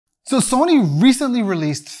So Sony recently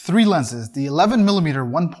released three lenses, the 11mm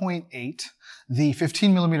 1.8, the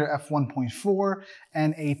 15mm f1.4,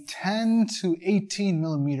 and a 10 to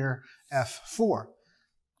 18mm f4.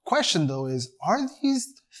 Question though is, are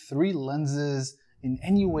these three lenses in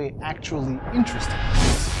any way actually interesting?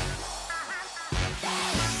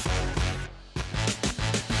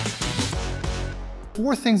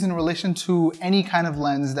 Four things in relation to any kind of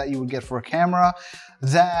lens that you would get for a camera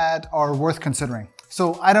that are worth considering.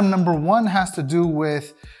 So item number one has to do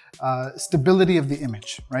with stability of the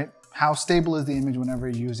image, right? How stable is the image whenever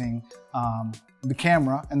you're using the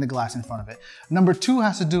camera and the glass in front of it. Number two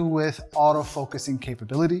has to do with autofocusing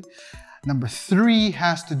capability. Number three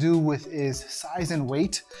has to do with is size and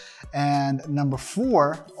weight. And number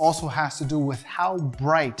four also has to do with how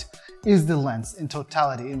bright is the lens in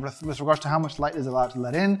totality with regards to how much light is allowed to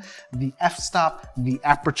let in, the f-stop, the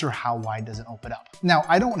aperture, how wide does it open up. Now,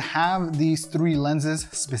 I don't have these three lenses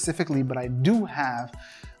specifically, but I do have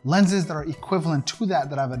lenses that are equivalent to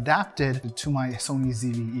that I've adapted to my Sony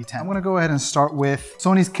ZV-E10. I'm gonna go ahead and start with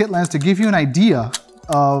Sony's Kit Lens to give you an idea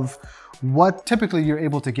of what typically you're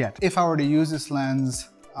able to get. If I were to use this lens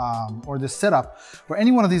or this setup or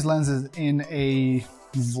any one of these lenses in a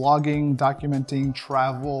vlogging, documenting,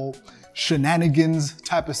 travel, shenanigans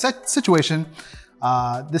type of situation,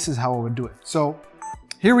 this is how I would do it. So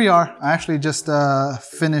here we are. I actually just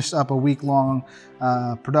finished up a week-long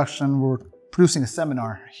production. We're producing a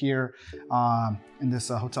seminar here in this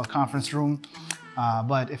hotel conference room.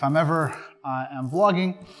 But if I'm ever am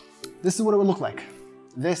vlogging, this is what it would look like.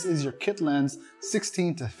 This is your Kit Lens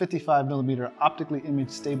 16 to 55mm optically image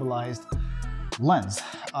stabilized lens.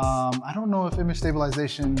 I don't know if image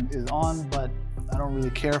stabilization is on, but I don't really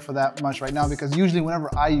care for that much right now because usually whenever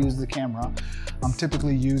I use the camera, I'm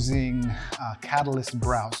typically using catalyst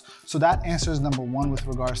browse. So that answers number one with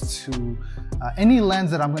regards to any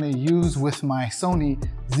lens that I'm gonna use with my Sony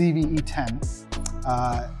ZV-E10.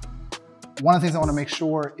 One of the things I wanna make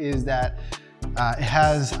sure is that I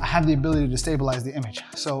have the ability to stabilize the image.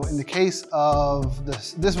 So in the case of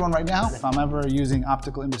this one right now, if I'm ever using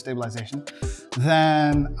optical image stabilization,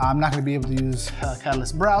 then I'm not gonna be able to use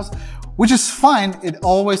catalyst browse, which is fine. It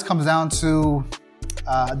always comes down to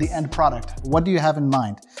the end product. What do you have in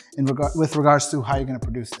mind with regards to how you're gonna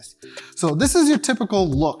produce this? So this is your typical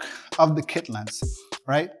look of the Kit Lens,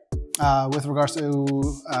 right? With regards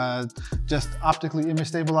to just optically image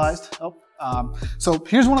stabilized. So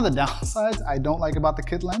here's one of the downsides I don't like about the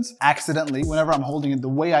Kit Lens. Accidentally, whenever I'm holding it, the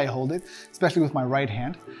way I hold it, especially with my right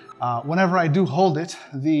hand, whenever I do hold it,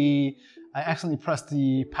 I accidentally press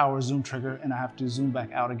the power zoom trigger and I have to zoom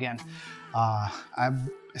back out again. I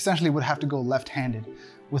essentially would have to go left-handed.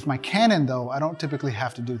 With my Canon though, I don't typically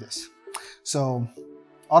have to do this. So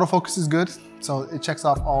autofocus is good, so it checks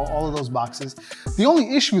off all of those boxes. The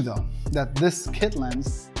only issue though, that this Kit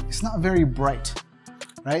Lens is not very bright,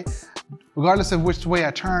 right? Regardless of which way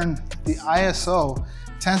I turn, the ISO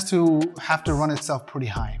tends to have to run itself pretty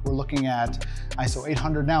high. We're looking at ISO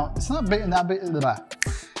 800 now. It's not that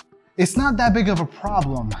big of a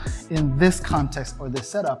problem in this context or this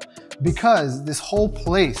setup because this whole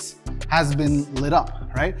place has been lit up,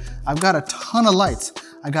 right? I've got a ton of lights.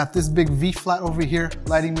 I got this big V flat over here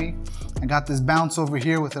lighting me. I got this bounce over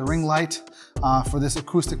here with a ring light for this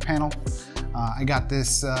acoustic panel. I got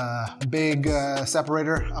this big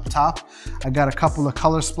separator up top. I got a couple of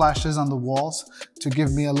color splashes on the walls to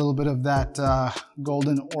give me a little bit of that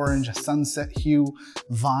golden orange sunset hue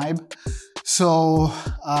vibe. So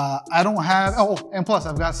I don't have, oh, and plus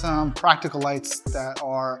I've got some practical lights that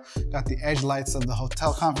got the edge lights of the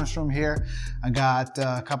hotel conference room here. I got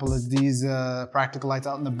a couple of these practical lights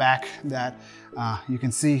out in the back that you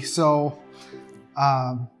can see. So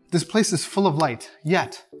this place is full of light,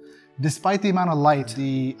 yet despite the amount of light,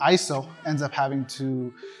 the ISO ends up having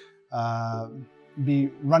to be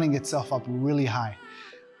running itself up really high.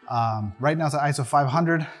 Right now it's at ISO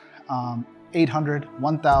 500, 800,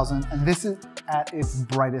 1000, and this is at its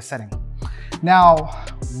brightest setting. Now,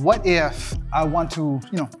 what if I want to,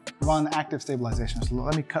 run active stabilization? So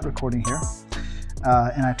let me cut recording here,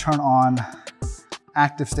 and I turn on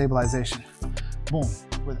active stabilization. Boom.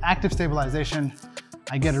 With active stabilization,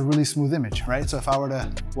 I get a really smooth image, right? So if I were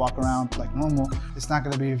to walk around like normal, it's not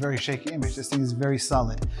gonna be a very shaky image. This thing is very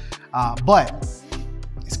solid. But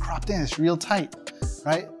it's cropped in, it's real tight,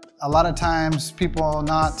 right? A lot of times people are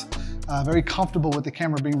not very comfortable with the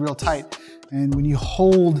camera being real tight. And when you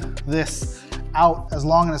hold this out as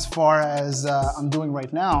long and as far as I'm doing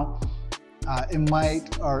right now, it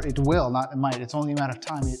might, or it will, not it might, it's only a matter of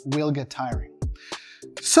time, it will get tiring.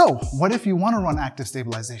 So what if you wanna run active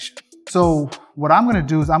stabilization? So what I'm gonna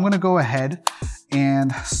do is I'm gonna go ahead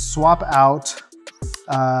and swap out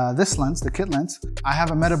this lens, the kit lens. I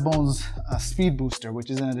have a Metabones speed booster, which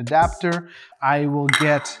is an adapter. I will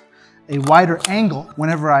get a wider angle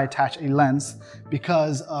whenever I attach a lens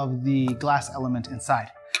because of the glass element inside.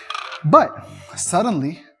 But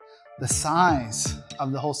suddenly, the size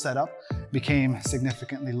of the whole setup became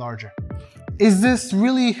significantly larger. Is this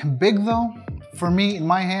really big though? For me, in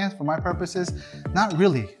my hands, for my purposes, not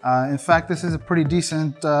really. In fact, this is a pretty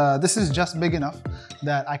decent, this is just big enough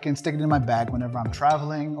that I can stick it in my bag whenever I'm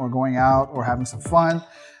traveling or going out or having some fun.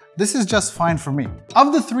 This is just fine for me.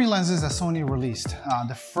 Of the 3 lenses that Sony released,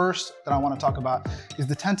 the first that I want to talk about is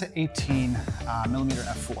the 10 to 18 millimeter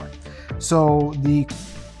f4. So the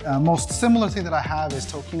most similar thing that I have is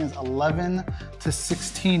Tokina's 11 to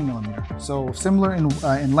 16 millimeter. So similar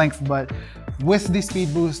in length, but with the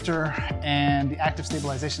speed booster and the active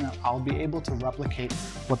stabilization, I'll be able to replicate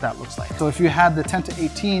what that looks like. So if you had the 10 to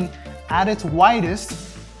 18 at its widest,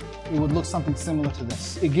 it would look something similar to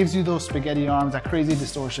this. It gives you those spaghetti arms, that crazy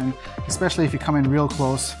distortion, especially if you come in real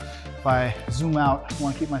close. If I zoom out, I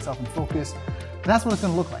want to keep myself in focus. That's what it's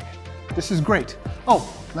going to look like. This is great. Oh,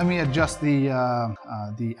 let me adjust the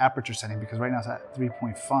aperture setting because right now it's at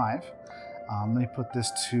 3.5. Let me put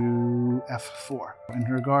this to f4. In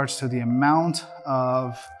regards to the amount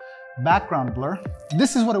of background blur,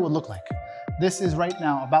 this is what it would look like. This is right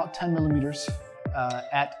now about 10 millimeters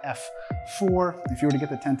at f4. If you were to get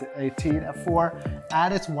the 10 to 18 f4,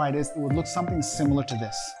 at its widest, it would look something similar to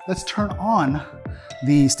this. Let's turn on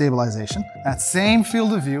the stabilization. That same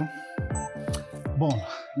field of view, boom,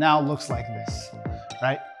 now looks like this,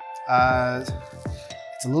 right?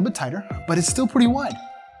 It's a little bit tighter, but it's still pretty wide,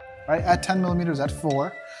 right? At 10 millimeters at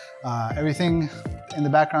 4, everything in the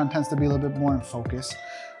background tends to be a little bit more in focus,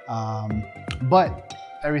 but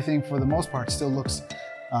everything for the most part still looks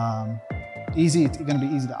easy. It's gonna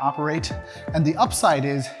be easy to operate. And the upside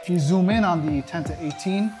is, if you zoom in on the 10 to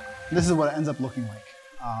 18, this is what it ends up looking like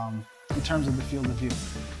in terms of the field of view.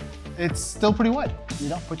 It's still pretty wide. You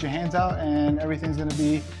know, put your hands out and everything's gonna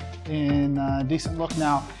be in a decent look.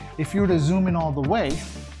 Now, if you were to zoom in all the way,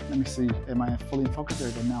 let me see, am I fully in focus? There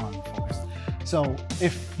we go, now I'm in focus. So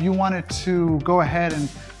if you wanted to go ahead and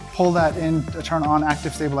pull that in to turn on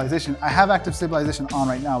active stabilization, I have active stabilization on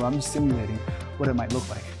right now, but I'm just simulating what it might look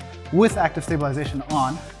like. With active stabilization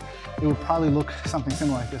on, it would probably look something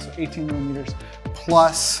similar like this. So 18 millimeters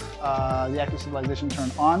plus the active stabilization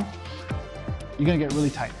turned on, you're gonna get really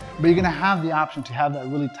tight. But you're gonna have the option to have that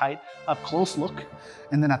really tight up close look.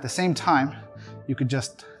 And then at the same time, you could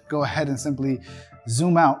just go ahead and simply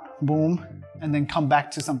zoom out, boom, and then come back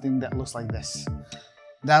to something that looks like this.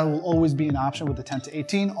 That will always be an option with the 10 to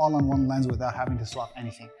 18, all on one lens without having to swap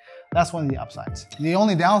anything. That's one of the upsides. The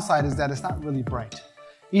only downside is that it's not really bright.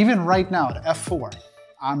 Even right now at f4,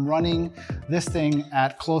 I'm running this thing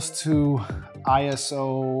at close to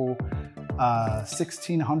ISO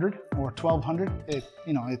 1600 or 1200.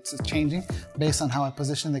 It's changing based on how I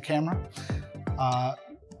position the camera.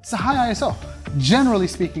 It's a high ISO. Generally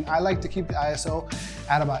speaking, I like to keep the ISO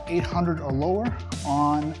at about 800 or lower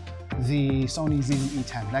on the Sony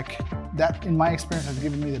ZV-E10. That, in my experience, has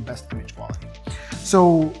given me the best image quality.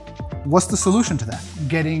 So what's the solution to that?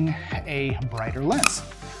 Getting a brighter lens.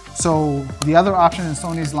 So the other option in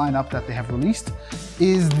Sony's lineup that they have released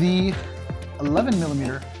is the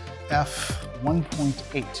 11mm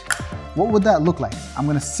f1.8. What would that look like? I'm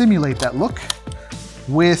gonna simulate that look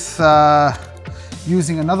with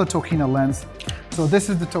using another Tokina lens. So this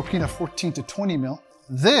is the Tokina 14 to 20mm.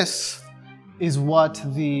 This is what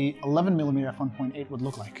the 11mm f1.8 would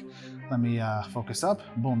look like. Let me focus up.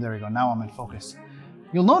 Boom, there we go. Now I'm in focus.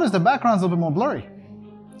 You'll notice the background's a little bit more blurry,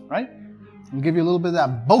 right? It'll give you a little bit of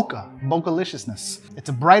that bokeh-liciousness. It's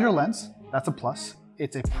a brighter lens, that's a plus.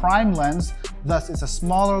 It's a prime lens, thus it's a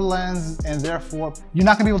smaller lens, and therefore you're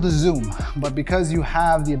not gonna be able to zoom. But because you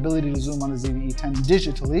have the ability to zoom on the ZV-E10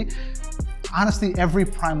 digitally, honestly, every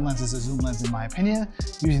prime lens is a zoom lens in my opinion,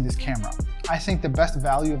 using this camera. I think the best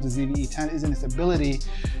value of the ZV-E10 is in its ability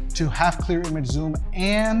to have clear image zoom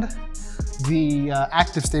and the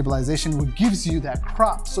active stabilization, which gives you that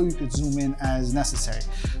crop so you could zoom in as necessary.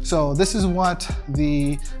 So this is what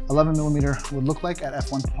the 11mm would look like at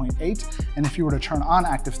f1.8. And if you were to turn on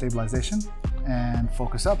active stabilization and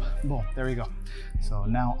focus up, boom, there you go. So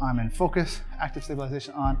now I'm in focus, active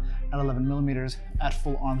stabilization on at 11mm at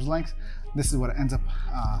full arm's length. This is what it ends up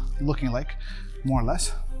looking like, more or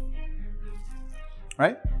less.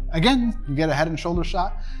 Right? Again, you get a head and shoulder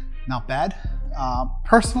shot. not bad.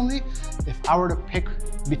 Personally, if I were to pick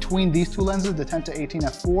between these two lenses, the 10-18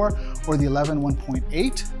 f4 or the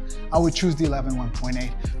 11-1.8, I would choose the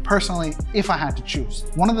 11-1.8 personally if I had to choose.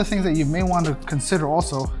 One of the things that you may want to consider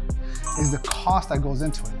also is the cost that goes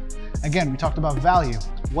into it. Again, we talked about value.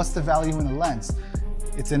 What's the value in a lens?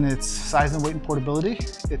 It's in its size and weight and portability.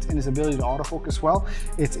 It's in its ability to autofocus well.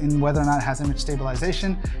 It's in whether or not it has image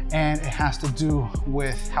stabilization, and it has to do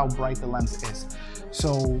with how bright the lens is.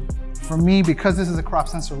 So for me, because this is a crop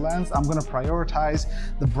sensor lens, I'm gonna prioritize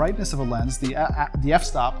the brightness of a lens, the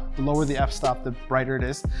f-stop. The lower the f-stop, the brighter it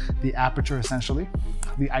is. The aperture, essentially.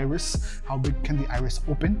 The iris, how big can the iris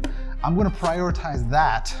open? I'm gonna prioritize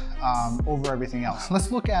that over everything else.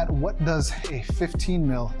 Let's look at what does a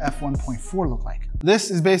 15mm f1.4 look like. This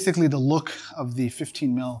is basically the look of the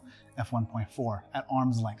 15mm f1.4 at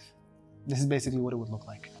arm's length. This is basically what it would look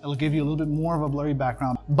like. It'll give you a little bit more of a blurry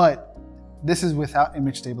background, but this is without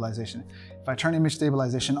image stabilization. If I turn image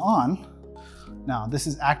stabilization on, now this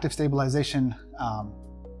is active stabilization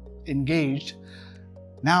engaged.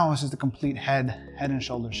 Now this is the complete head and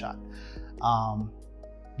shoulder shot.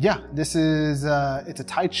 Yeah, this is, it's a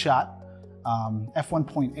tight shot.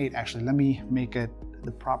 F1.8 actually, let me make it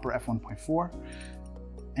the proper F1.4.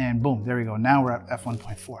 And boom, there we go. Now we're at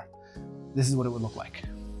F1.4. This is what it would look like.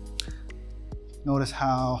 Notice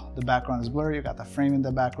how the background is blurry. You've got the frame in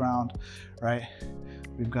the background, right?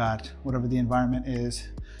 We've got whatever the environment is.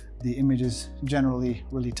 The image is generally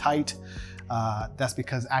really tight. That's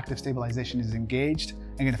because active stabilization is engaged.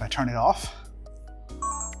 Again, if I turn it off,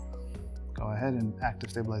 go ahead and active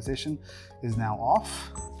stabilization is now off.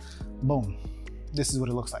 Boom. This is what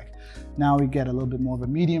it looks like. Now we get a little bit more of a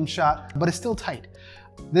medium shot, but it's still tight.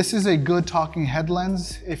 This is a good talking head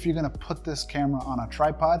lens if you're gonna put this camera on a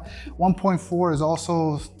tripod. 1.4 is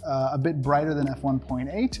also a bit brighter than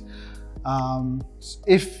f1.8.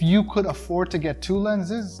 If you could afford to get two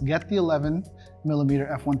lenses, get the 11mm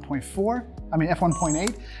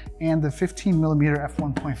f1.8 and the 15mm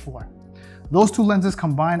f1.4. Those two lenses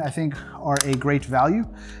combined, I think, are a great value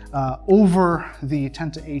over the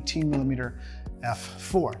 10-18mm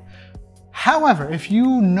f4. However, if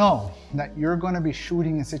you know that you're going to be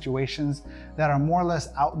shooting in situations that are more or less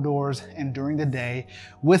outdoors and during the day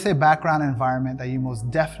with a background environment that you most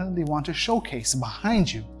definitely want to showcase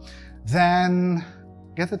behind you, then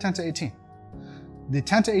get the 10-18. The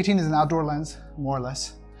 10-18 is an outdoor lens, more or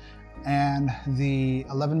less, and the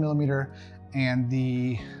 11mm and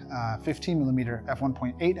the 15mm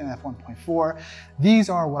f1.8 and f1.4, these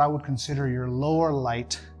are what I would consider your lower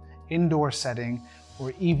light indoor setting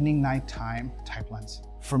or evening nighttime type lens.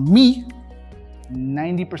 For me,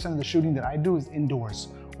 90% of the shooting that I do is indoors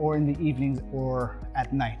or in the evenings or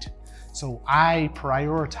at night. So I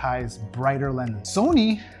prioritize brighter lenses.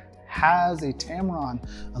 Sony has a Tamron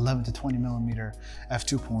 11-20mm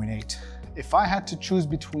f2.8. If I had to choose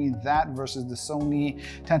between that versus the Sony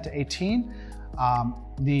 10-18,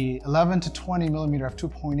 the 11-20mm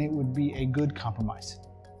f2.8 would be a good compromise.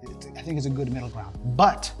 I think it's a good middle ground.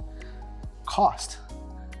 But cost,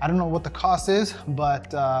 I don't know what the cost is,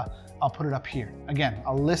 but I'll put it up here. Again,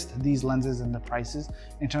 I'll list these lenses and the prices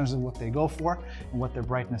in terms of what they go for and what their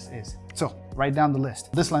brightness is. So write down the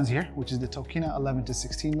list. This lens here, which is the Tokina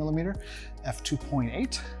 11-16mm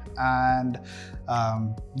f2.8, and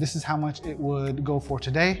this is how much it would go for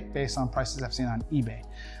today based on prices I've seen on eBay.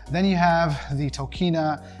 Then you have the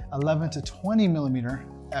Tokina 11-20mm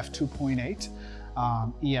f2.8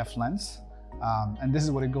 EF lens, and this is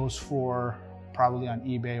what it goes for probably on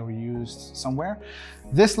eBay or used somewhere.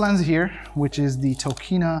 This lens here, which is the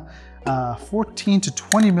Tokina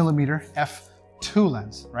 14-20mm f2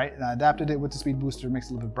 lens, right? And I adapted it with the speed booster, makes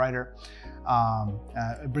it a little bit brighter.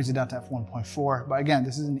 It brings it down to f1.4. But again,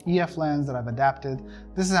 this is an EF lens that I've adapted.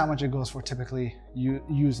 This is how much it goes for typically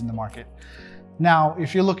used in the market. Now,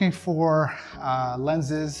 if you're looking for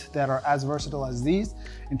lenses that are as versatile as these,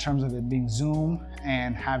 in terms of it being zoom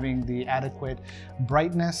and having the adequate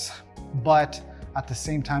brightness, but at the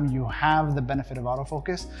same time you have the benefit of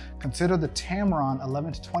autofocus, consider the Tamron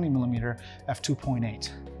 11-20mm f2.8.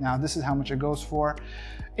 Now, this is how much it goes for.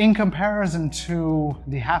 In comparison to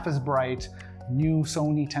the half as bright new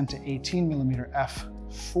Sony 10-18mm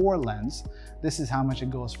f4 lens, this is how much it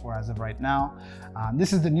goes for as of right now.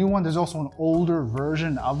 This is the new one. There's also an older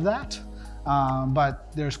version of that,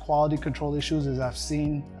 but there's quality control issues, as I've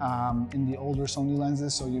seen in the older Sony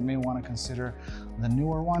lenses, so you may want to consider the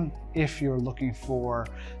newer one, if you're looking for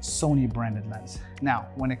Sony branded lens. Now,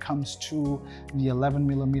 when it comes to the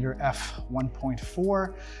 11mm f1.4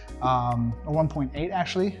 or 1.8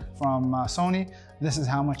 actually from Sony, this is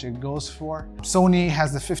how much it goes for. Sony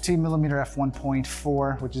has the 15mm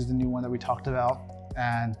f1.4, which is the new one that we talked about,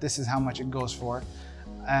 and this is how much it goes for.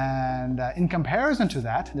 And in comparison to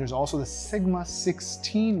that, there's also the Sigma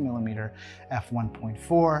 16mm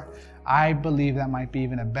f1.4. I believe that might be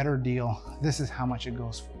even a better deal. This is how much it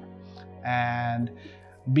goes for. And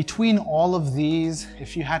between all of these,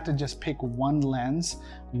 if you had to just pick one lens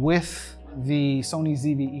with the Sony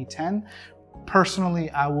ZV-E10, personally,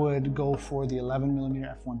 I would go for the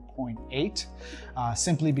 11mm f1.8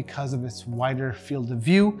 simply because of its wider field of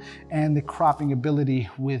view and the cropping ability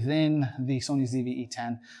within the Sony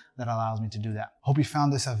ZV-E10 that allows me to do that. Hope you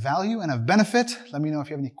found this of value and of benefit. Let me know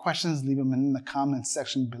if you have any questions. Leave them in the comments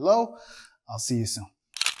section below. I'll see you soon.